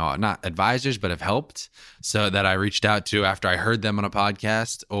not advisors, but have helped, so that I reached out to after I heard them on a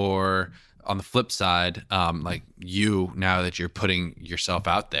podcast. Or on the flip side, like you, now that you're putting yourself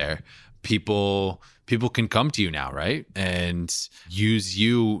out there, people can come to you now, right? And use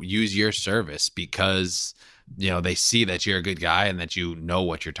your service because they see that you're a good guy and that you know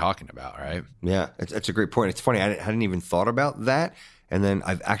what you're talking about, right? Yeah, that's a great point. It's funny, I hadn't even thought about that. And then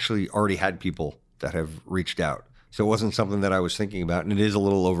I've actually already had people that have reached out. So it wasn't something that I was thinking about. And it is a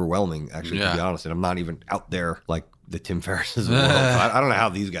little overwhelming, actually, to be honest. And I'm not even out there like the Tim Ferrisses of the world. I don't know how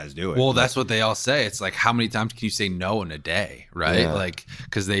these guys do it. Well, that's what they all say. It's like, how many times can you say no in a day, right? Yeah. Like,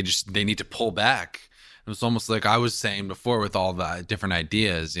 because they need to pull back. It was almost like I was saying before with all the different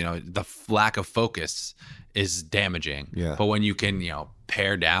ideas, the lack of focus is damaging. Yeah. But when you can,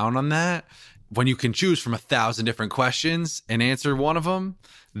 pare down on that, when you can choose from 1,000 different questions and answer one of them,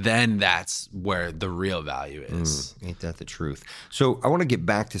 then that's where the real value is. Ain't that the truth? So I want to get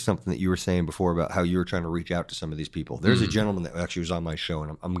back to something that you were saying before about how you were trying to reach out to some of these people. There's a gentleman that actually was on my show,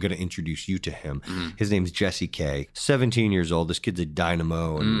 and I'm going to introduce you to him. His name's Jesse K. 17 years old. This kid's a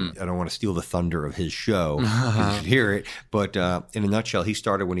dynamo, and I don't want to steal the thunder of his show. You should hear it. But in a nutshell, he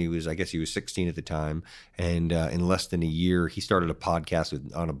started when he was 16 at the time. And in less than a year, he started a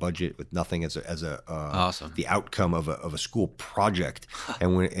podcast on a budget with nothing as awesome. The outcome of a school project.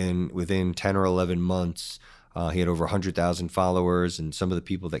 And within 10 or 11 months, he had over 100,000 followers. And some of the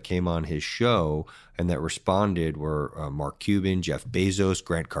people that came on his show and that responded were Mark Cuban, Jeff Bezos,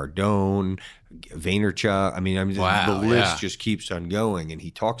 Grant Cardone, Vaynerchuk. Wow, the list just keeps on going. And he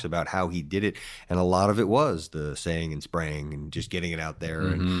talks about how he did it. And a lot of it was the saying and spraying and just getting it out there.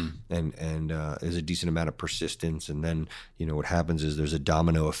 And there's a decent amount of persistence. And then, what happens is there's a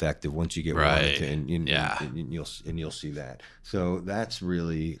domino effect of once you get one, and you'll see that. So that's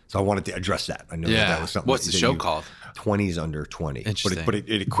really, so I wanted to address that. I know that was something. What's the show called? 20s Under 20. Interesting. But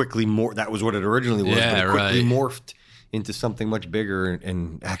it quickly that was what it originally was. Yeah, but it quickly morphed into something much bigger.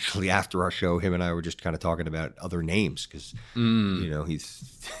 And actually, after our show, him and I were just kind of talking about other names because,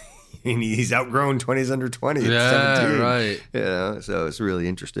 he's outgrown 20s Under 20 at 17. Right. So it's really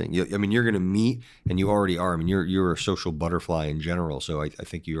interesting. You're going to meet, and you already are. You're a social butterfly in general. So I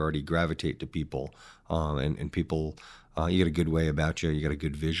think you already gravitate to people, and people. You got a good way about you. You got a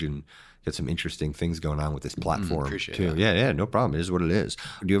good vision. Got some interesting things going on with this platform appreciate too. that. Yeah, no problem. It is what it is.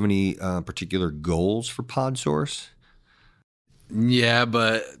 Do you have any particular goals for PodSource? Yeah,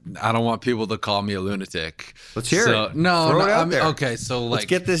 but I don't want people to call me a lunatic. Let's hear it. No, Throw it out there. Okay, so let's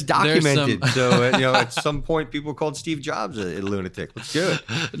get this documented. So at some point, people called Steve Jobs a lunatic. Let's do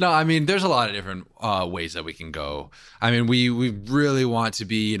it. No, there's a lot of different ways that we can go. We really want to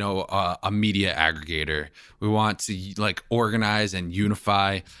be, a media aggregator. We want to organize and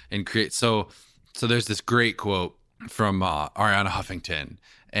unify and create. So there's this great quote from Arianna Huffington.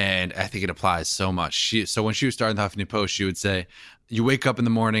 And I think it applies so much. So when she was starting the Huffington Post, she would say, you wake up in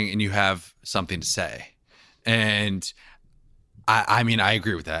the morning and you have something to say. And I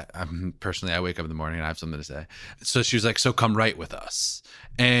agree with that. Personally, I wake up in the morning and I have something to say. So she was like, so come write with us.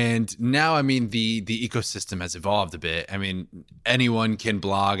 And now, the ecosystem has evolved a bit. Anyone can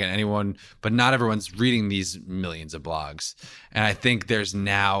blog but not everyone's reading these millions of blogs. And I think there's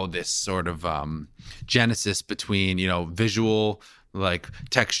now this sort of genesis between, visual, like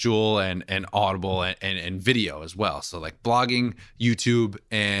textual and audible and video as well. So like blogging, YouTube,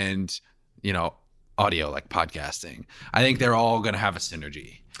 and, audio, like podcasting. I think they're all going to have a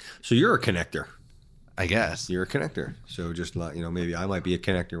synergy. So you're a connector. I guess. You're a connector. So just like, maybe I might be a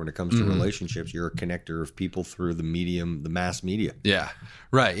connector when it comes to relationships. You're a connector of people through the medium, the mass media. Yeah.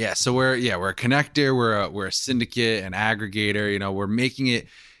 Right. Yeah. So we're a connector. We're a syndicate, an aggregator. We're making it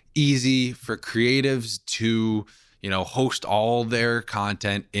easy for creatives to, host all their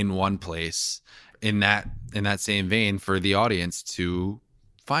content in one place. In that same vein, for the audience to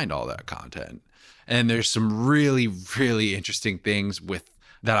find all that content. And there's some really, really interesting things with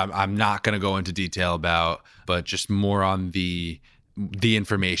that I'm not going to go into detail about, but just more on the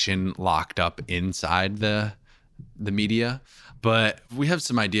information locked up inside the media. But we have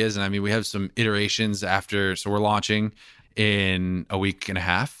some ideas, and I mean, we have some iterations after. So we're launching in a week and a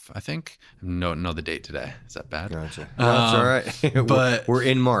half, I think. No, the date today. Is that bad? Gotcha. That's all right. But we're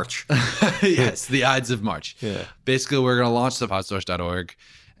in March. Yes, the Ides of March. Yeah. Basically, we're going to launch the podsource.org,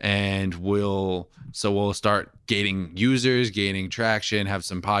 and we'll start gaining users, gaining traction, have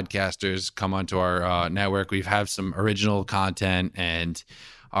some podcasters come onto our network. We have some original content and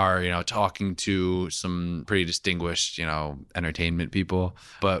are, talking to some pretty distinguished, entertainment people.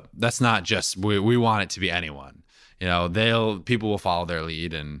 But that's not just, we want it to be anyone. People will follow their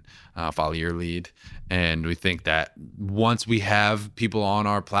lead and follow your lead. And we think that once we have people on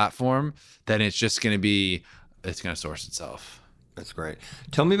our platform, then it's going to source itself. That's great.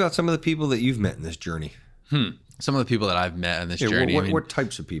 Tell me about some of the people that you've met in this journey. Some of the people that I've met in this journey. What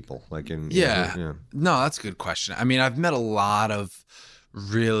types of people? Like in No, that's a good question. I mean, I've met a lot of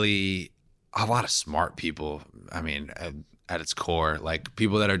smart people. I mean, at its core, like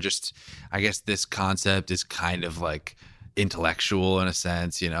people that are just, I guess this concept is kind of like intellectual in a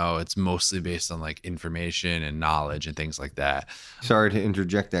sense, it's mostly based on like information and knowledge and things like that. Sorry to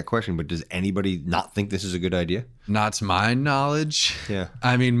interject that question, but does anybody not think this is a good idea? Not to my knowledge. Yeah.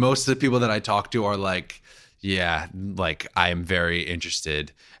 I mean, most of the people that I talk to are like, yeah, like I am very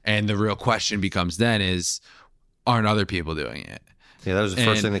interested. And the real question becomes then is, aren't other people doing it? Yeah, that was the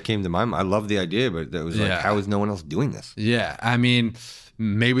first thing that came to mind. I love the idea, but that was like, how is no one else doing this? Yeah. I mean,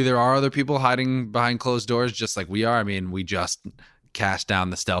 maybe there are other people hiding behind closed doors just like we are. I mean, we just cast down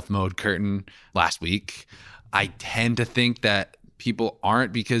the stealth mode curtain last week. I tend to think that people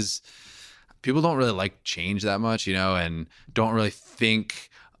aren't, because people don't really like change that much, and don't really think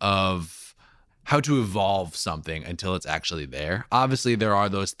of how to evolve something until it's actually there. Obviously, there are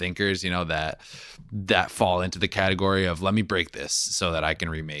those thinkers, that fall into the category of, let me break this so that I can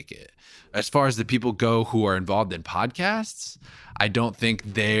remake it. As far as the people go who are involved in podcasts, I don't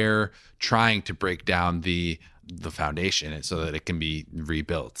think they're trying to break down the foundation so that it can be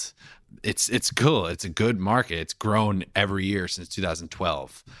rebuilt. It's cool. It's a good market. It's grown every year since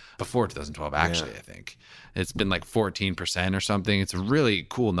 2012. Before 2012, actually, I think. It's been like 14% or something. It's a really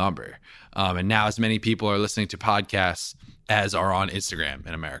cool number. And now as many people are listening to podcasts as are on Instagram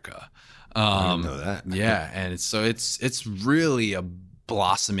in America. I didn't know that. Yeah. And it's really a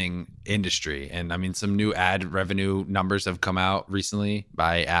blossoming industry. And I mean, some new ad revenue numbers have come out recently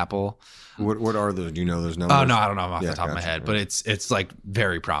by Apple. What are those? Do you know those numbers? Oh, no, I don't know them off the top of my head, but it's like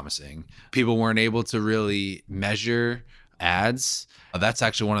very promising. People weren't able to really measure ads. That's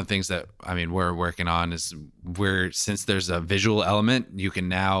actually one of the things that, I mean, we're working on is since there's a visual element, you can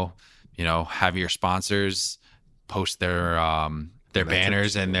now, have your sponsors post their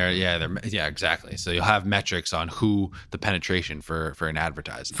banners and exactly. So you'll have metrics on who the penetration for an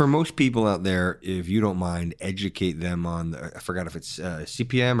advertiser. For most people out there, if you don't mind, educate them on, I forgot if it's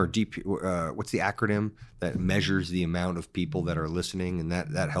CPM or DP, what's the acronym that measures the amount of people that are listening, and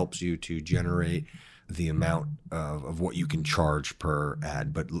that helps you to generate the amount of what you can charge per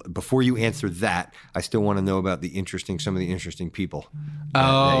ad. But before you answer that, I still want to know about some of the interesting people.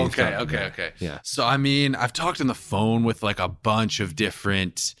 Okay. Yeah. So, I mean, I've talked on the phone with like a bunch of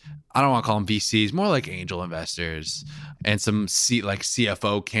different, I don't want to call them VCs, more like angel investors, and some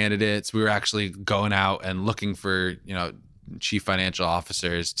CFO candidates. We were actually going out and looking for, chief financial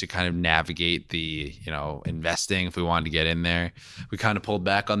officers to kind of navigate the, investing if we wanted to get in there. We kind of pulled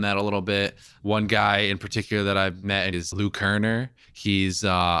back on that a little bit. One guy in particular that I've met is Lou Kerner. He's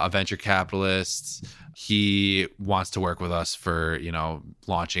a venture capitalist. He wants to work with us for,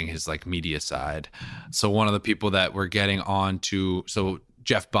 launching his like media side. So one of the people that we're getting on to, so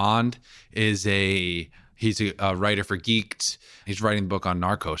Jeff Bond is he's a writer for Geeked. He's writing a book on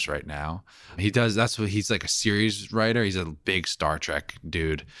Narcos right now. He's like a series writer. He's a big Star Trek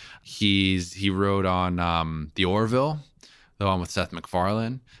dude. He wrote on The Orville, the one with Seth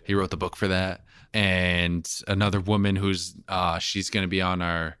MacFarlane. He wrote the book for that. And another woman who's she's going to be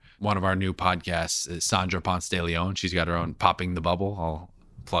on one of our new podcasts is Sandra Ponce de Leon. She's got her own Popping the Bubble.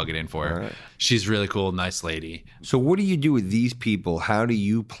 plug it in for her. All right. She's really cool, nice lady. So what do you do with these people? How do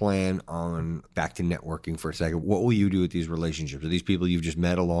you plan on, back to networking for a second, what will you do with these relationships? Are these people you've just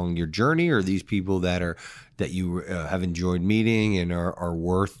met along your journey, or are these people that you have enjoyed meeting and are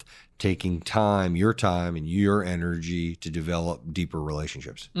worth taking your time and your energy to develop deeper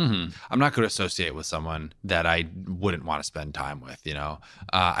relationships? I'm not going to associate with someone that I wouldn't want to spend time with,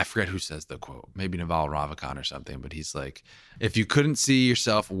 I forget who says the quote, maybe Naval Ravikant or something, but he's like, if you couldn't see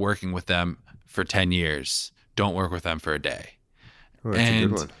yourself working with them for 10 years, don't work with them for a day. Oh, that's a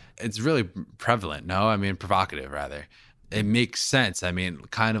good one. It's really prevalent. No, I mean, provocative rather. It makes sense. I mean,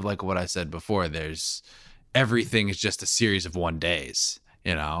 kind of like what I said before, everything is just a series of one days,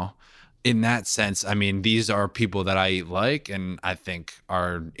 In that sense, I mean, these are people that I like and I think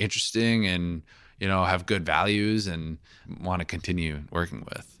are interesting and, have good values and want to continue working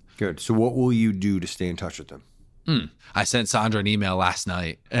with. Good. So what will you do to stay in touch with them? I sent Sandra an email last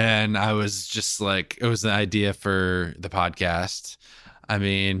night and I was just like, it was an idea for the podcast. I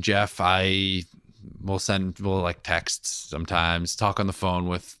mean, Jeff, we'll text sometimes, talk on the phone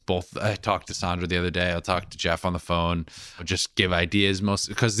with both. I talked to Sandra the other day. I'll talk to Jeff on the phone. I'll just give ideas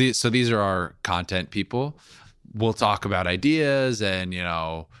because these are our content people. We'll talk about ideas and,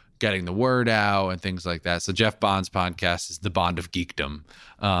 getting the word out and things like that. So Jeff Bond's podcast is The Bond of Geekdom.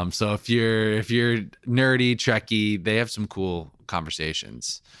 So if you're nerdy, Trekkie, they have some cool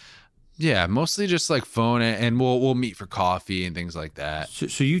conversations. Yeah, mostly just like phone, and we'll meet for coffee and things like that.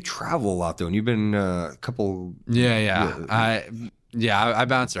 So you travel a lot though, and you've been a couple. Yeah. I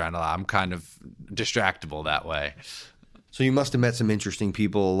bounce around a lot. I'm kind of distractible that way. So you must have met some interesting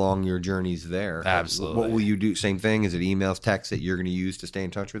people along your jourties there. Absolutely. What will you do? Same thing? Is it emails, texts that you're going to use to stay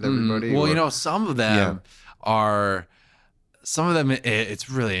in touch with everybody? Well, some of them are. Some of them,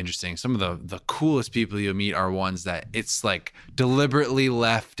 it's really interesting. Some of the coolest people you'll meet are ones that it's like deliberately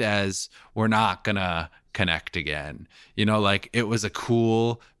left as we're not going to connect again. It was a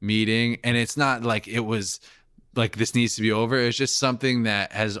cool meeting and it's not like it was like this needs to be over. It's just something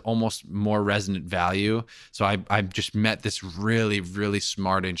that has almost more resonant value. So I just met this really, really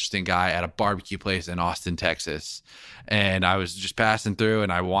smart, interesting guy at a barbecue place in Austin, Texas. And I was just passing through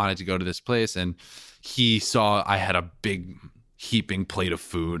and I wanted to go to this place and he saw I had a big heaping plate of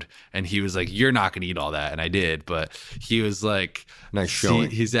food and he was like, you're not gonna eat all that, and I did, but he was like, nice showing.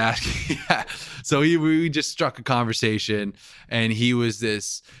 He's asking. So we just struck a conversation and he was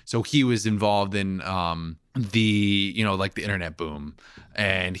involved in the the internet boom,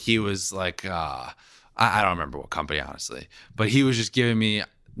 and he was like I don't remember what company honestly, but he was just giving me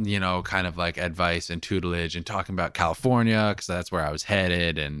kind of like advice and tutelage and talking about California because that's where I was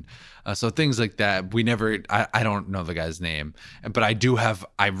headed. And so things like that. I don't know the guy's name, but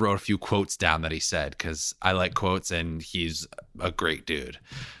I wrote a few quotes down that he said because I like quotes and he's a great dude.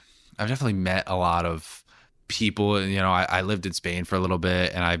 I've definitely met a lot of people. I lived in Spain for a little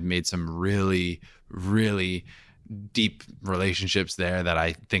bit and I've made some really, really deep relationships there that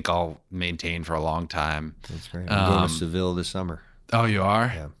I think I'll maintain for a long time. That's great. I'm going to Seville this summer. Oh, you are?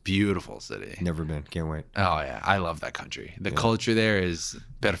 Yeah. Beautiful city. Never been. Can't wait. Oh, yeah. I love that country. The culture there is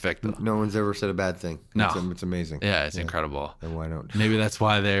perfecto. No one's ever said a bad thing. No. It's amazing. Yeah, it's incredible. And why don't? Maybe that's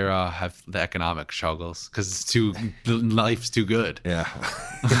why they have the economic struggles because life's too good. Yeah,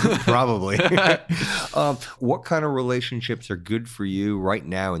 probably. What kind of relationships are good for you right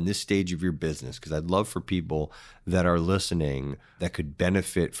now in this stage of your business? Because I'd love for people that are listening that could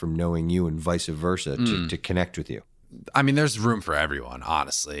benefit from knowing you and vice versa to connect with you. I mean, there's room for everyone,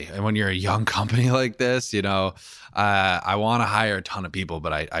 honestly. And when you're a young company like this, I want to hire a ton of people,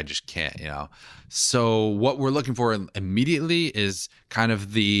 but I just can't, So what we're looking for immediately is kind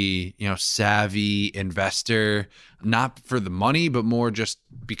of the, savvy investor, not for the money, but more just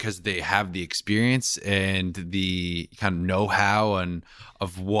because they have the experience and the kind of know-how and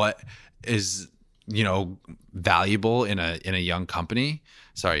of what is, valuable in a young company.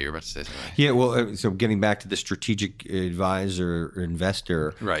 Sorry, you were about to say something. Yeah, well, so getting back to the strategic advisor or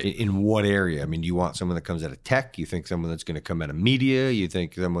investor, right? In what area? I mean, do you want someone that comes out of tech? You think someone that's going to come out of media? You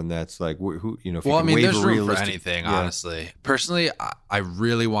think someone that's like who? If well, I mean, there's room for anything, honestly. Personally, I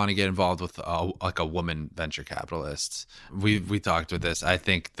really want to get involved with a woman venture capitalist. We talked with this. I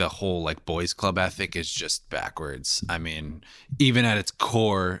think the whole boys club ethic is just backwards. I mean, even at its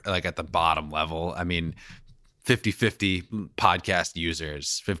core, at the bottom level, I mean, 50-50 podcast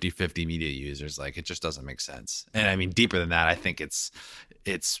users, 50-50 media users, it just doesn't make sense. And I mean, deeper than that, I think it's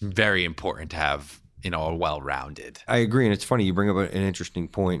very important to have a well-rounded. I agree, and it's funny you bring up an interesting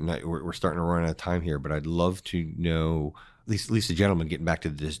point, and we're starting to run out of time here, but I'd love to know at least the gentleman, getting back to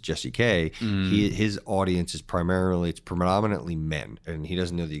this Jesse K, his audience is predominantly men, and he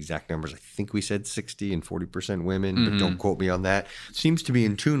doesn't know the exact numbers. I think we said 60 and 40% women, but don't quote me on that. It seems to be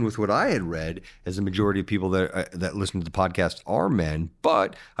in tune with what I had read, as the majority of people that listen to the podcast are men,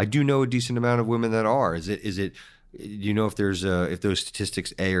 but I do know a decent amount of women that are. Is it? Do you know if those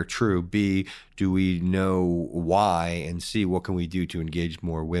statistics, A, are true? B, do we know why? And C, what can we do to engage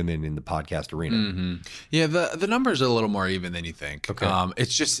more women in the podcast arena? Yeah, the numbers are a little more even than you think. Okay.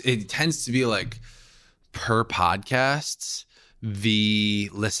 It tends to be like per podcasts, the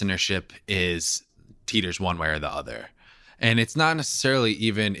listenership teeters one way or the other. And it's not necessarily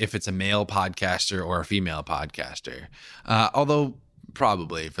even if it's a male podcaster or a female podcaster, although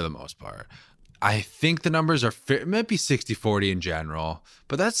probably for the most part. I think the numbers are it might be 60-40 in general,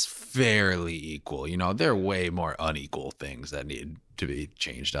 but that's fairly equal. There are way more unequal things that need to be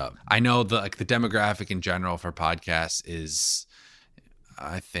changed up. I know the demographic in general for podcasts is,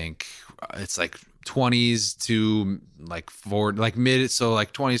 I think it's like 20s to like 40, like mid, so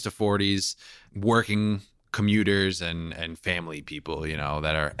like 20s to 40s, working commuters and family people,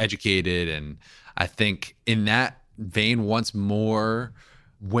 that are educated. And I think in that vein, once more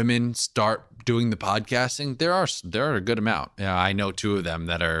women start doing the podcasting, there are a good amount. I know two of them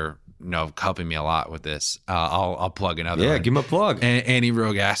that are helping me a lot with this. I'll plug another. Yeah, one. give him a plug. Annie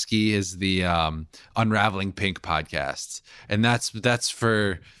Rogaski is the Unraveling Pink podcast, and that's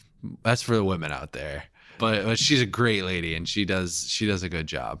for the women out there. But she's a great lady, and she does a good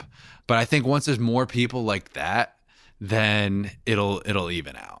job. But I think once there's more people like that, then it'll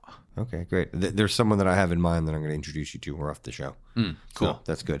even out. Okay, great. There's someone that I have in mind that I'm going to introduce you to. We're off the show. Cool. So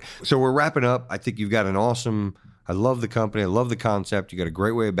that's good. So we're wrapping up. I think you've got an awesome, I love the company. I love the concept. You got a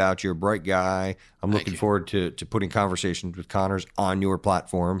great way about you. You're a bright guy. I'm looking forward to putting Conversations with Connors on your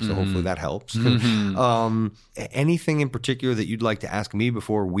platform. So hopefully that helps. Anything in particular that you'd like to ask me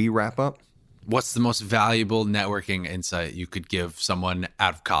before we wrap up? What's the most valuable networking insight you could give someone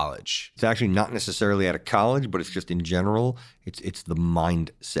out of college? It's actually not necessarily out of college, but it's just in general. It's the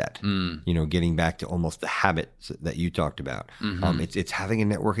mindset. Getting back to almost the habits that you talked about. It's having a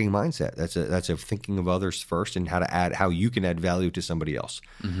networking mindset. That's a thinking of others first and how you can add value to somebody else.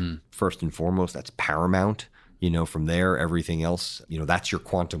 First and foremost, that's paramount. From there, everything else, that's your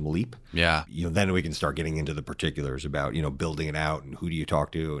quantum leap. Yeah. Then we can start getting into the particulars about, building it out and who do you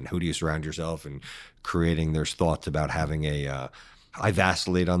talk to and who do you surround yourself and creating. There's thoughts about having I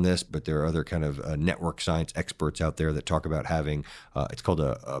vacillate on this, but there are other kind of network science experts out there that talk about having, it's called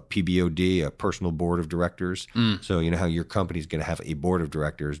a PBOD, a personal board of directors. So how your company's going to have a board of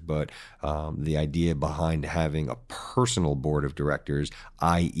directors, but the idea behind having a personal board of directors,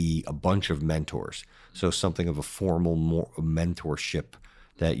 i.e. a bunch of mentors. So something of a formal mentorship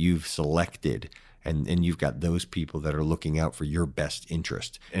that you've selected. And you've got those people that are looking out for your best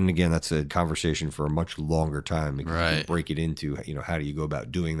interest. And again, that's a conversation for a much longer time. Because you can break it into, how do you go about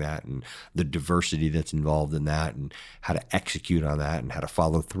doing that and the diversity that's involved in that and how to execute on that and how to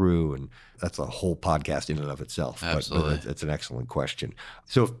follow through. And that's a whole podcast in and of itself. Absolutely. But that's an excellent question.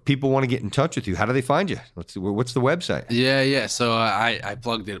 So if people want to get in touch with you, how do they find you? What's the website? Yeah. So I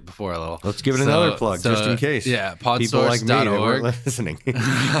plugged it before a little. Let's give it another plug just in case. Yeah, podsource.org. People like me that weren't listening.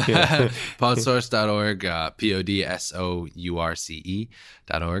 Podsource.org,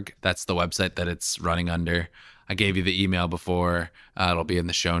 podsource.org. That's the website that it's running under. I gave you the email before. It'll be in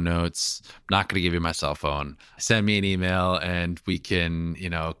the show notes. I'm not going to give you my cell phone. Send me an email and we can,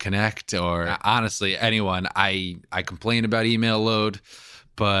 connect. Or honestly, anyone. I complain about email load,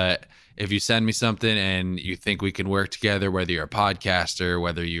 but if you send me something and you think we can work together, whether you're a podcaster,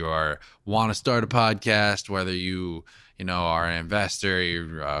 whether you want to start a podcast, whether you are an investor,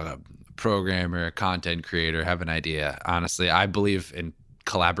 you're a programmer, a content creator, have an idea. Honestly, I believe in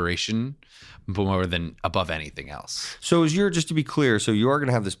collaboration more than above anything else. So just to be clear, so you are going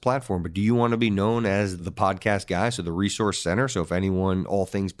to have this platform, but do you want to be known as the podcast guy? So the resource center. So if anyone, all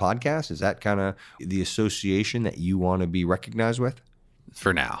things podcast, is that kind of the association that you want to be recognized with?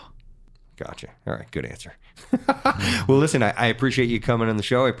 For now. Gotcha. All right. Good answer. Well, listen, I appreciate you coming on the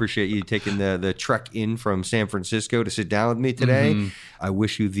show. I appreciate you taking the trek in from San Francisco to sit down with me today. I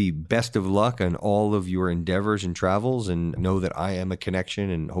wish you the best of luck on all of your endeavors and travels, and know that I am a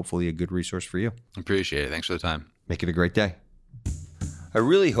connection and hopefully a good resource for you. Appreciate it. Thanks for the time. Make it a great day. I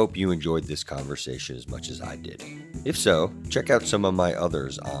really hope you enjoyed this conversation as much as I did. If so, check out some of my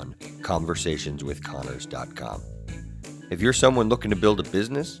others on conversationswithconnors.com. If you're someone looking to build a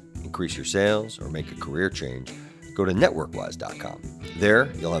business, increase your sales, or make a career change, go to networkwise.com.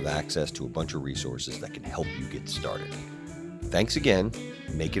 There, you'll have access to a bunch of resources that can help you get started. Thanks again,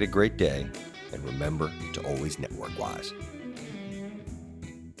 make it a great day, and and remember to always network wise.